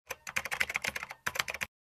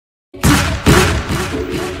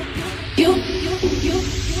Morning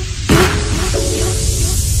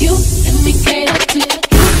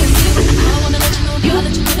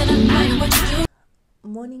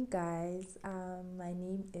guys, my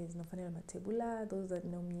name is Nofanele Matebula. Those that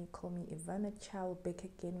know me call me Ivana Chow, back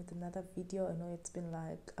again with another video. I know it's been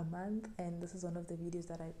like a month and this is one of the videos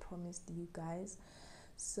that I promised you guys,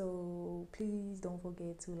 so please don't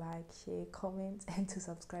forget to like, share, comment and to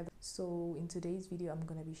subscribe. So in today's video I'm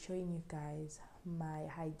gonna be showing you guys my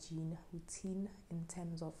hygiene routine in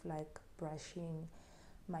terms of like brushing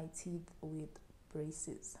my teeth with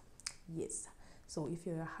braces. Yes, so if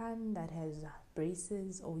you're a hand that has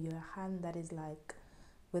braces, or you're a hand that is like,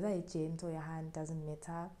 whether a gent or your hand, doesn't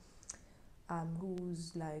matter,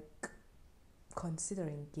 who's like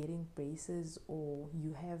considering getting braces, or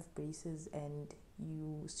you have braces and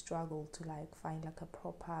you struggle to like find like a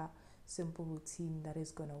proper simple routine that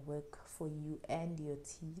is gonna work for you and your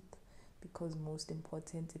teeth, because most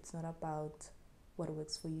important, it's not about what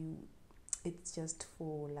works for you, it's just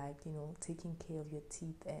for like, you know, taking care of your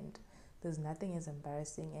teeth. And there's nothing as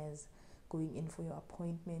embarrassing as going in for your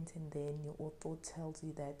appointment and then your ortho tells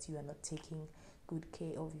you that you are not taking good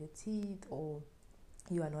care of your teeth, or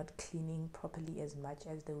you are not cleaning properly as much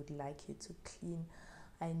as they would like you to clean.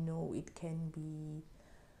 I know it can be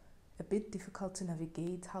a bit difficult to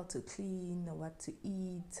navigate how to clean, what to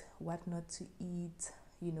eat, what not to eat,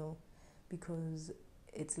 you know, because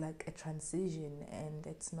it's like a transition and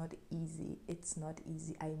it's not easy. It's not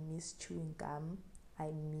easy. I miss chewing gum.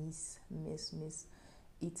 I miss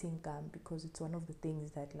eating gum, because it's one of the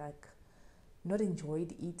things that like not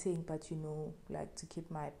enjoyed eating, but you know, like to keep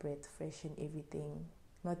my breath fresh and everything.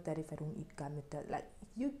 Not that if I don't eat gum, it does, like,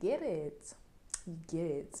 you get it.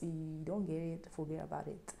 You don't get it, forget about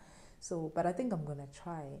it. So, but I think I'm gonna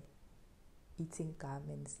try eating gum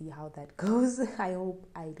and see how that goes. I hope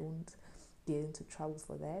I don't get into trouble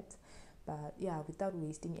for that. But yeah, without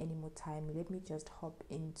wasting any more time, let me just hop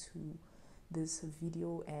into this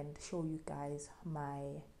video and show you guys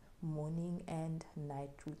my morning and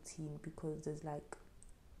night routine, because there's like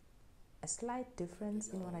a slight difference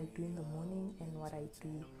in what I do in the morning and what I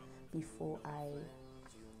do before I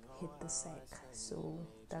hit the sack. So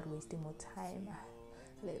without wasting more time,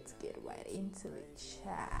 let's get right into it.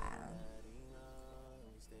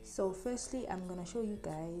 So firstly, I'm gonna show you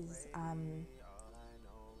guys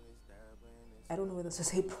I don't know whether to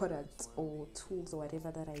say products or tools or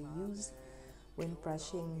whatever that I use when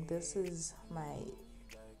brushing. This is my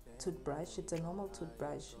toothbrush. It's a normal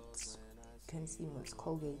toothbrush. You can see it's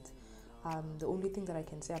Colgate. The only thing that I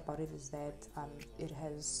can say about it is that it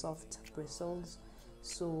has soft bristles,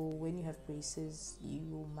 so when you have braces,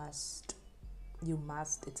 it's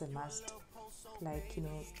a must, like, you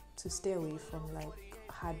know, to stay away from like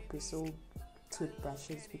hard bristled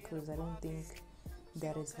toothbrushes, because I don't think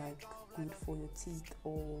that is like good for your teeth,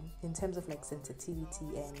 or in terms of like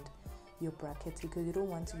sensitivity and your brackets, because you don't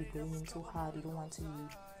want to be going in too hard, you don't want to be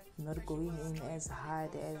not going in as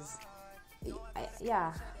hard as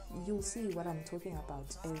yeah, you'll see what I'm talking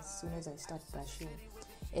about as soon as I start brushing.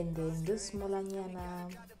 And then this smaller nyana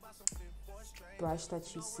brush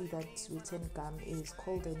that you see that's written gum is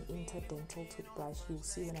called an interdental toothbrush. You'll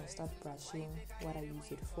see when I start brushing what I use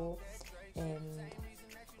it for. And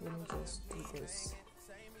let me just do this.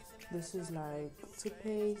 This is like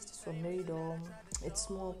toothpaste from Meridom. It's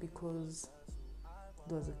small because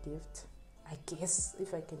it was a gift, I guess,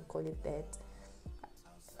 if I can call it that.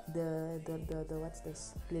 The what's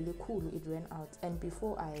this? Lele Cool, it ran out. And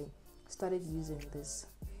before I started using this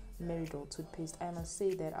Meridol toothpaste, I must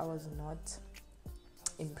say that I was not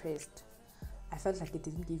impressed. I felt like it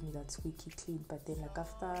didn't give me that squeaky clean, but then like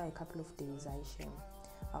after a couple of days I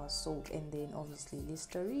was sold. And then obviously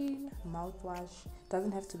Listerine mouthwash.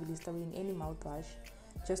 Doesn't have to be Listerine, any mouthwash.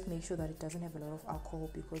 Just make sure that it doesn't have a lot of alcohol,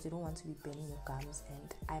 because you don't want to be burning your gums.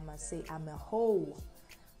 And I must say, I'm a hoe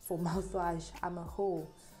for mouthwash. I'm a hoe.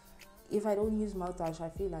 If I don't use mouthwash, I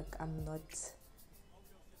feel like I'm not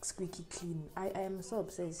squeaky clean. I am so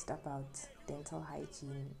obsessed about dental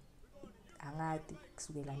hygiene,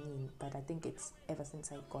 but I think it's ever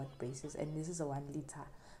since I got braces. And this is a 1 liter.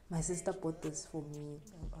 My sister bought this for me.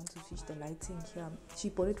 I want to fish the lighting here. She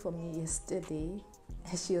bought it for me yesterday.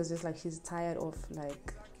 She was just like, she's tired of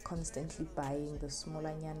like constantly buying the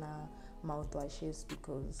smaller nyana mouthwashes,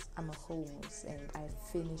 because I'm a homeless and I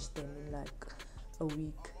finished them in like a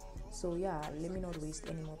week. So yeah, let me not waste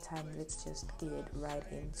any more time. Let's just get right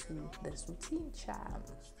into this routine, charm.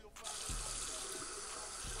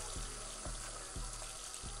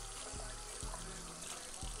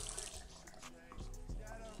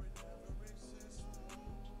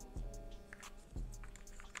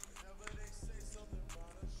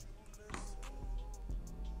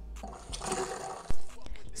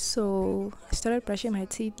 So I started brushing my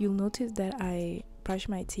teeth. You'll notice that I brush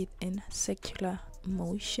my teeth in circular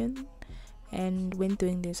motion, and when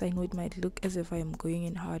doing this I know it might look as if I am going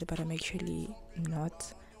in hard, but I'm actually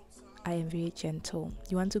not. I am very gentle.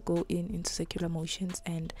 You want to go into circular motions,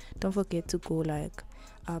 and don't forget to go like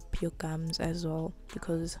up your gums as well,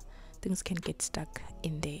 because things can get stuck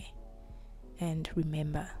in there. And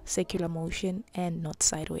remember, circular motion and not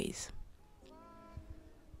sideways.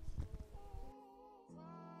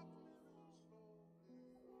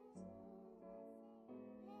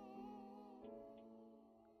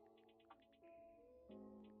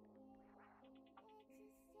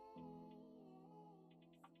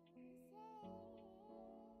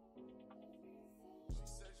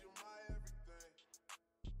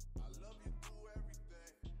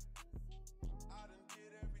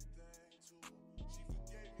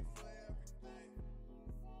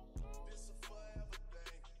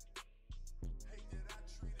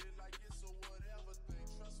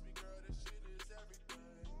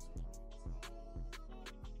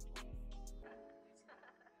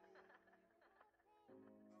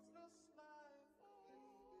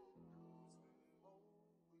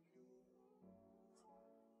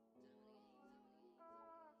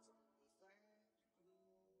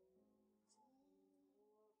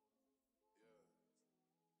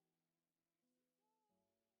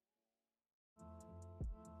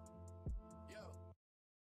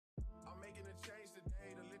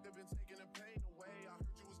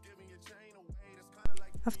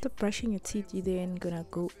 After brushing your teeth, you then gonna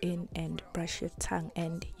go in and brush your tongue,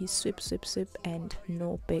 and you sweep and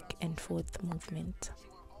no back and forth movement.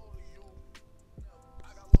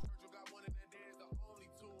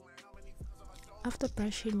 After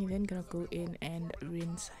brushing, you're then gonna go in and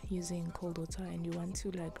rinse using cold water, and you want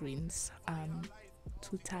to like rinse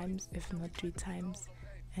 2 times if not 3 times.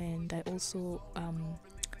 And I also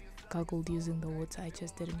gargled using the water. I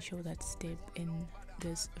just didn't show that step in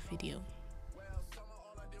this video.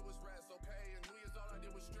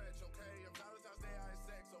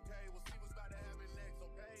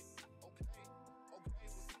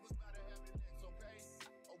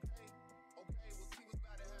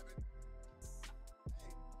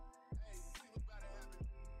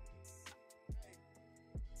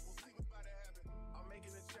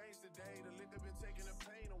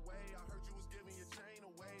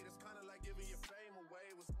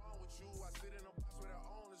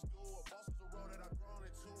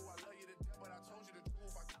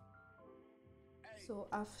 So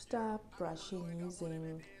after brushing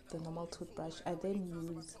using the normal toothbrush, I then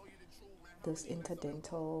use this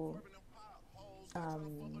interdental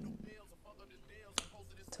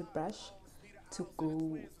toothbrush to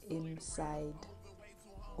go inside,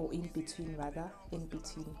 or in between rather, in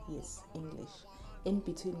between, yes, English, in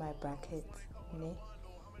between my brackets, ne?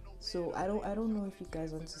 So I don't know if you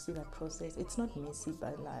guys want to see that process. It's not messy,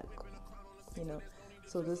 but like, you know.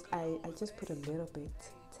 So this I just put a little bit,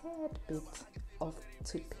 tad bit of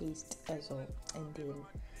toothpaste as well, and then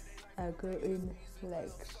I go in like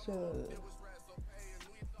so.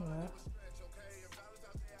 Yeah.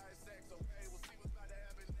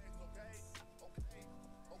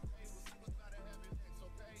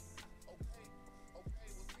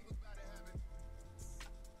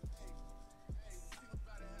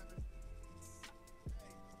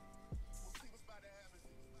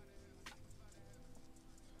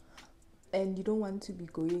 And you don't want to be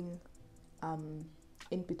going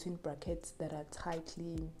in between brackets that are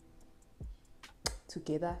tightly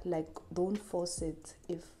together. Like, don't force it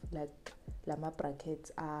if like lama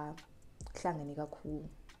brackets are klangene kakhulu.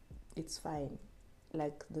 It's fine.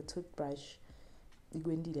 Like the toothbrush,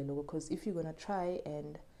 because if you're gonna try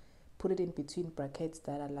and put it in between brackets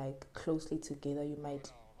that are like closely together, you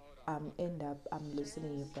might end up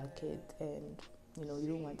loosening your bracket, and you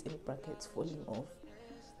don't want any brackets falling off.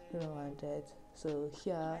 You don't want that. So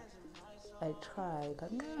here I try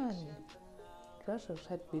just a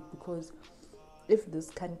slight bit, because if this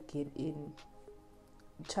can't get in,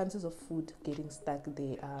 chances of food getting stuck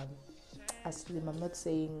there are slim. I'm not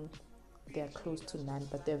saying they're close to none,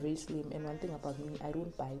 but they're very slim. And one thing about me, I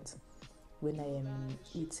don't bite when I am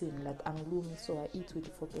eating. Like, I'm gloomy, so I eat with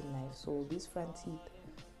a fork and knife. So these front teeth,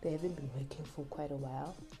 they haven't been working for quite a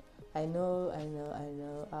while. I know.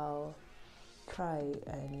 I'll try,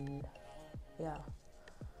 and yeah.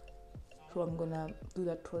 So I'm gonna do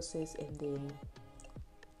that process, and then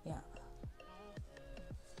yeah.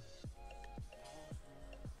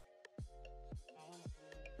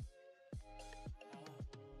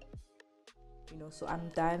 So I'm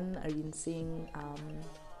done rinsing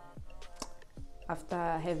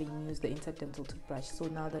after having used the interdental toothbrush. So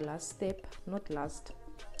now the last step, not last,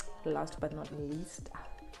 last but not least,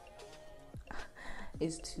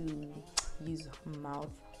 is to use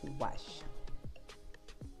mouthwash.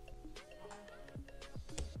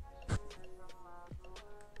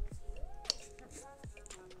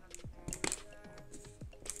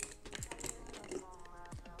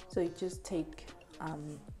 So you just take,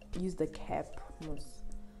 use the cap,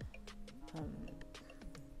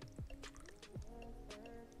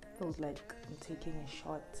 feels like I'm taking a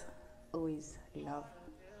shot. Always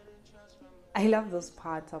I love those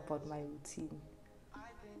parts about my routine.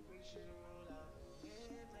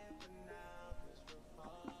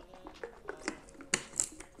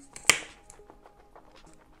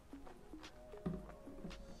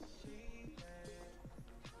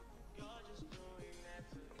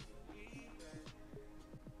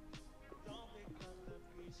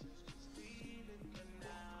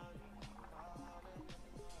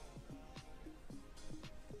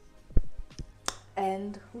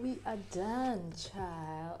 And we are done,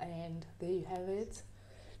 child. And there you have it.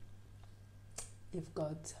 You've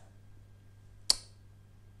got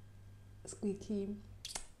squeaky,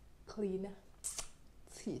 clean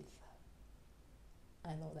teeth. I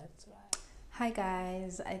know that's right. Hi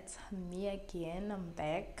guys, it's me again. I'm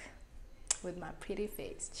back with my pretty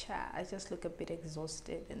face. Child, I just look a bit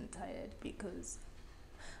exhausted and tired because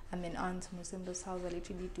I'm an aunt Musimba's house. I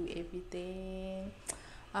literally do everything.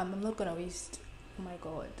 I'm not gonna waste, oh my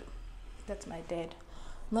god, that's my dad.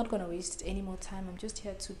 I'm not gonna waste any more time. I'm just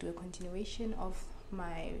here to do a continuation of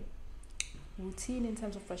my routine in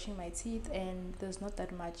terms of brushing my teeth, and there's not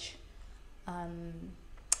that much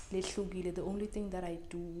the only thing that I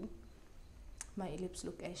do, my lips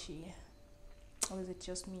look ashy, or is it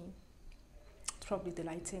just me? It's probably the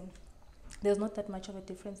lighting. There's not that much of a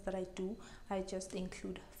difference that I do. I just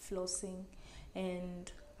include flossing,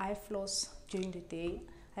 and I floss during the day.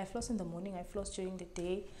 I floss in the morning, I floss during the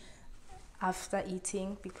day after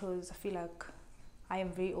eating, because I feel like I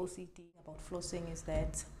am very OCD about flossing, is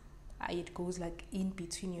that it goes like in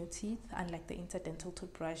between your teeth, unlike the interdental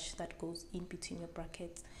toothbrush that goes in between your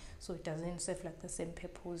brackets, so it doesn't serve like the same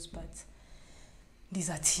purpose, but these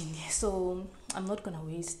are teeny. So I'm not gonna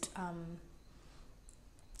waste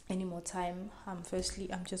any more time. Firstly,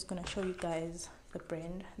 I'm just gonna show you guys the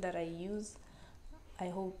brand that I use. I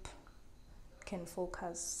hope can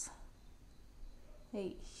focus.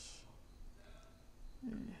 Hey.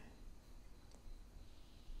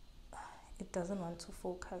 It doesn't want to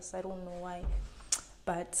focus. I don't know why,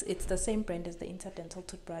 but it's the same brand as the interdental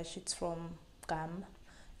toothbrush. It's from Gum,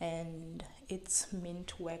 and it's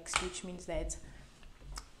mint wax, which means that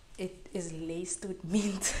it is laced with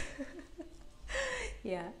mint.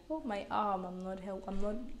 Yeah. Oh, my arm. I'm not.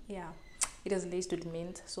 Yeah. It is laced with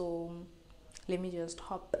mint. So let me just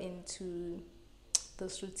hop into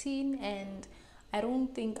this routine, and I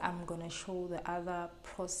don't think I'm gonna show the other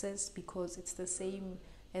process because it's the same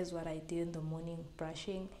as what I did in the morning: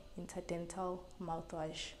 brushing, interdental,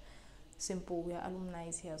 mouthwash. Simple. We are alumni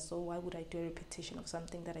here, so why would I do a repetition of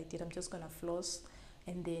something that I did? I'm just gonna floss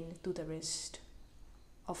and then do the rest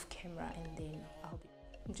off camera, and then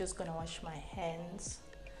I'm just gonna wash my hands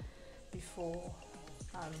before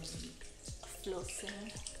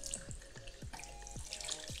flossing.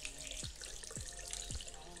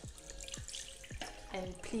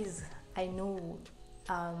 And please, I know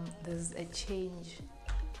there's a change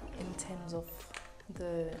in terms of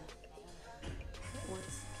the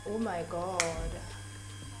oh my god,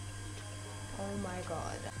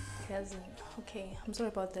 okay, I'm sorry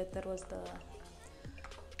about that. That was the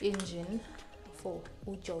engine for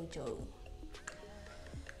Ujojo.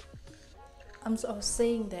 I was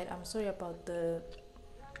saying that I'm sorry about the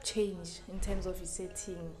change in terms of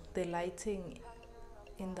setting. The lighting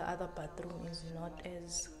in the other bathroom is not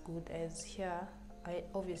as good as here. I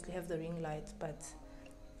obviously have the ring light, but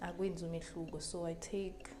I go into mehluko, so I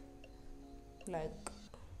take like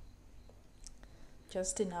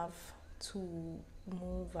just enough to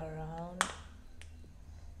move around,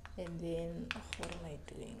 and then what am I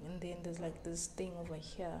doing? And then there's like this thing over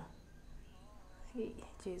here. Hey,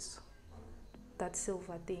 jeez, that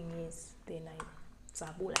silver thing is then I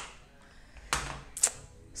zabula.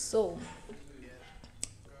 So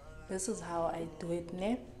this is how I do it,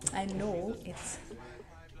 ne? I know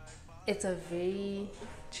it's a very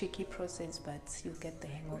tricky process, but you'll get the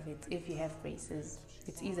hang of it if you have braces.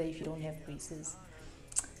 It's easier if you don't have braces.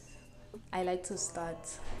 I like to start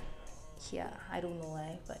here. I don't know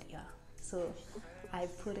why, but yeah. So I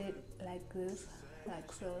put it like this, like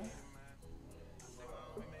so.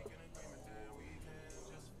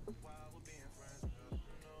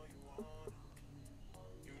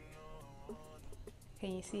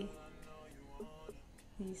 Can you see?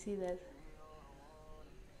 You see that?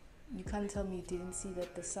 You can't tell me you didn't see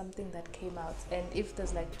that there's something that came out. And if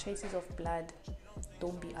there's like traces of blood,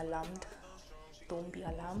 don't be alarmed. Don't be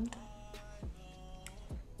alarmed.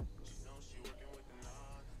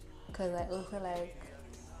 Because I also like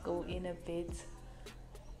go in a bit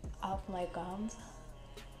up my gums.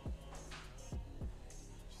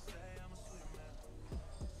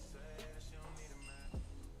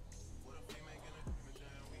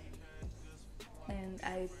 And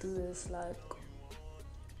I do this like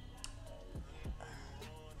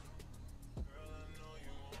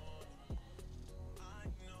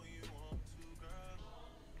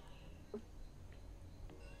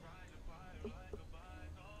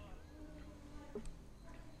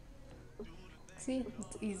see,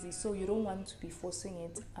 it's easy. So you don't want to be forcing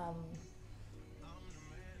it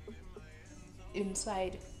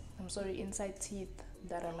inside inside teeth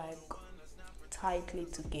that are like tightly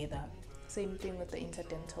together. Same thing with the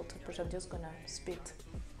interdental toothbrush. I'm just gonna spit.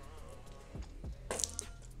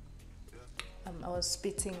 I was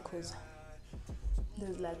spitting because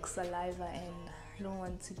there's like saliva and I don't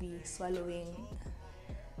want to be swallowing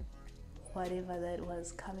whatever that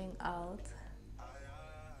was coming out.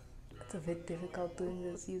 It's a bit difficult doing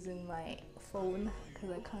this using my phone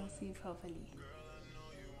because I can't see properly.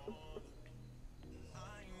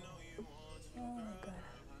 Oh my god.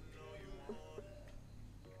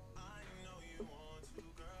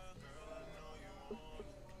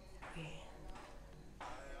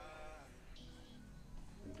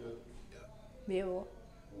 Veo.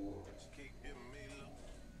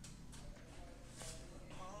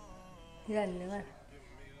 Yan.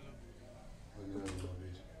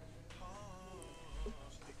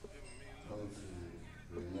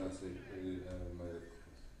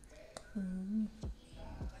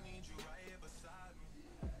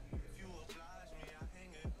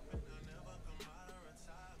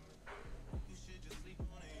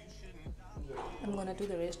 I'm gonna do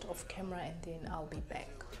the rest off camera and then I'll be back.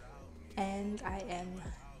 And I am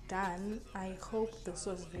done. I hope this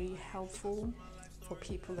was very helpful for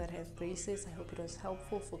people that have braces. I hope it was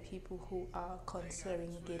helpful for people who are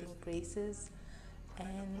considering getting braces,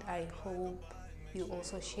 and I hope you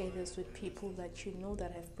also share this with people that you know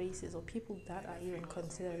that have braces, or people that are even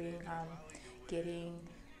considering getting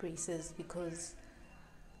braces, because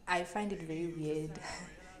I find it very weird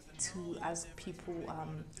to ask people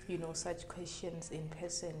such questions in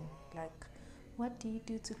person, like what do you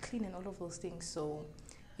do to clean and all of those things. So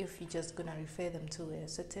if you're just gonna refer them to a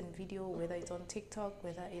certain video, whether it's on TikTok,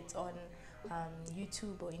 whether it's on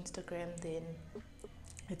YouTube or Instagram, then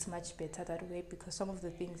it's much better that way, because some of the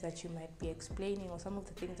things that you might be explaining or some of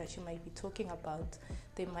the things that you might be talking about,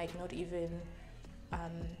 they might not even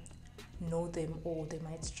know them, or they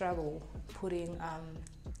might struggle putting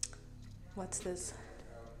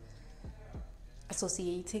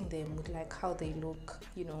associating them with like how they look.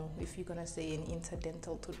 If you're gonna say an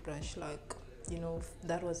interdental toothbrush, like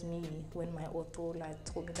that was me when my ortho like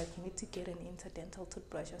told me that you need to get an interdental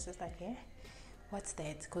toothbrush. I was just like, what's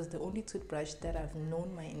that? Because the only toothbrush that I've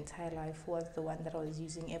known my entire life was the one that I was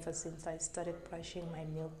using ever since I started brushing my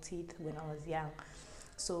milk teeth when I was young.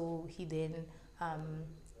 So he then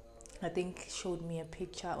I think showed me a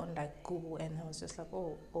picture on like Google, and I was just like,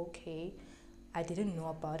 oh, okay. I didn't know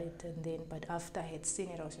about it, and then but after I had seen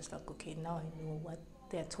it, I was just like, okay, now I know what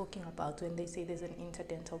they're talking about when they say there's an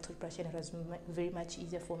interdental toothbrush. And it was very much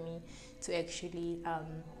easier for me to actually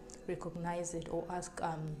recognize it, or ask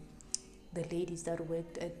the ladies that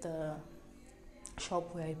worked at the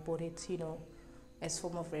shop where I bought it, as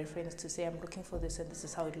form of reference, to say I'm looking for this and this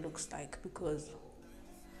is how it looks like. Because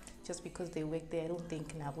just because they worked there, I don't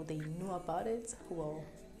think now they knew about it. Well,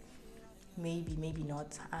 maybe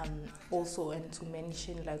not. Also, and to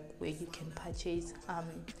mention like where you can purchase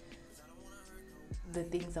the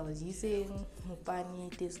things I was using: Mupani,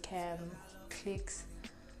 Discam, Clicks,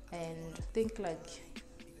 and think like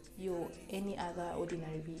any other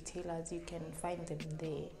ordinary retailers, you can find them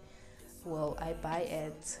there. Well, I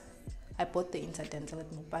bought the interdental at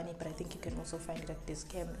Mupani, but I think you can also find it at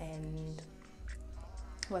Discam and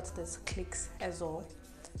Clicks as well.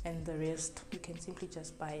 And the rest you can simply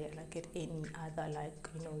just buy it like at any other, like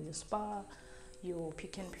your Spar, your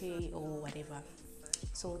Pick and Pay, or whatever.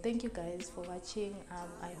 So thank you guys for watching.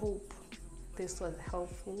 I hope this was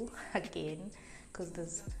helpful again, because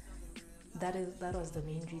that was the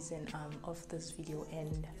main reason of this video.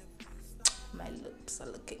 And my lips are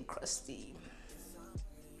looking crusty.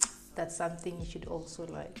 That's something you should also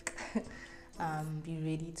like be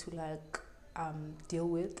ready to like deal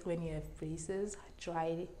with when you have braces.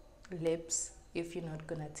 Dry lips if you're not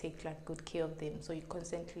gonna take like good care of them. So you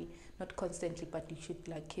constantly, not constantly, but you should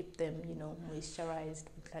like keep them, you know, moisturized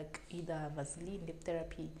with like either Vaseline, lip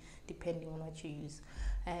therapy, depending on what you use.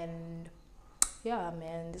 And yeah,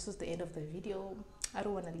 man, this was the end of the video. I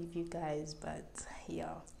don't want to leave you guys, but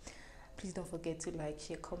yeah, please don't forget to like,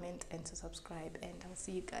 share, comment, and to subscribe, and I'll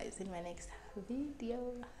see you guys in my next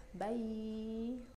video. Bye.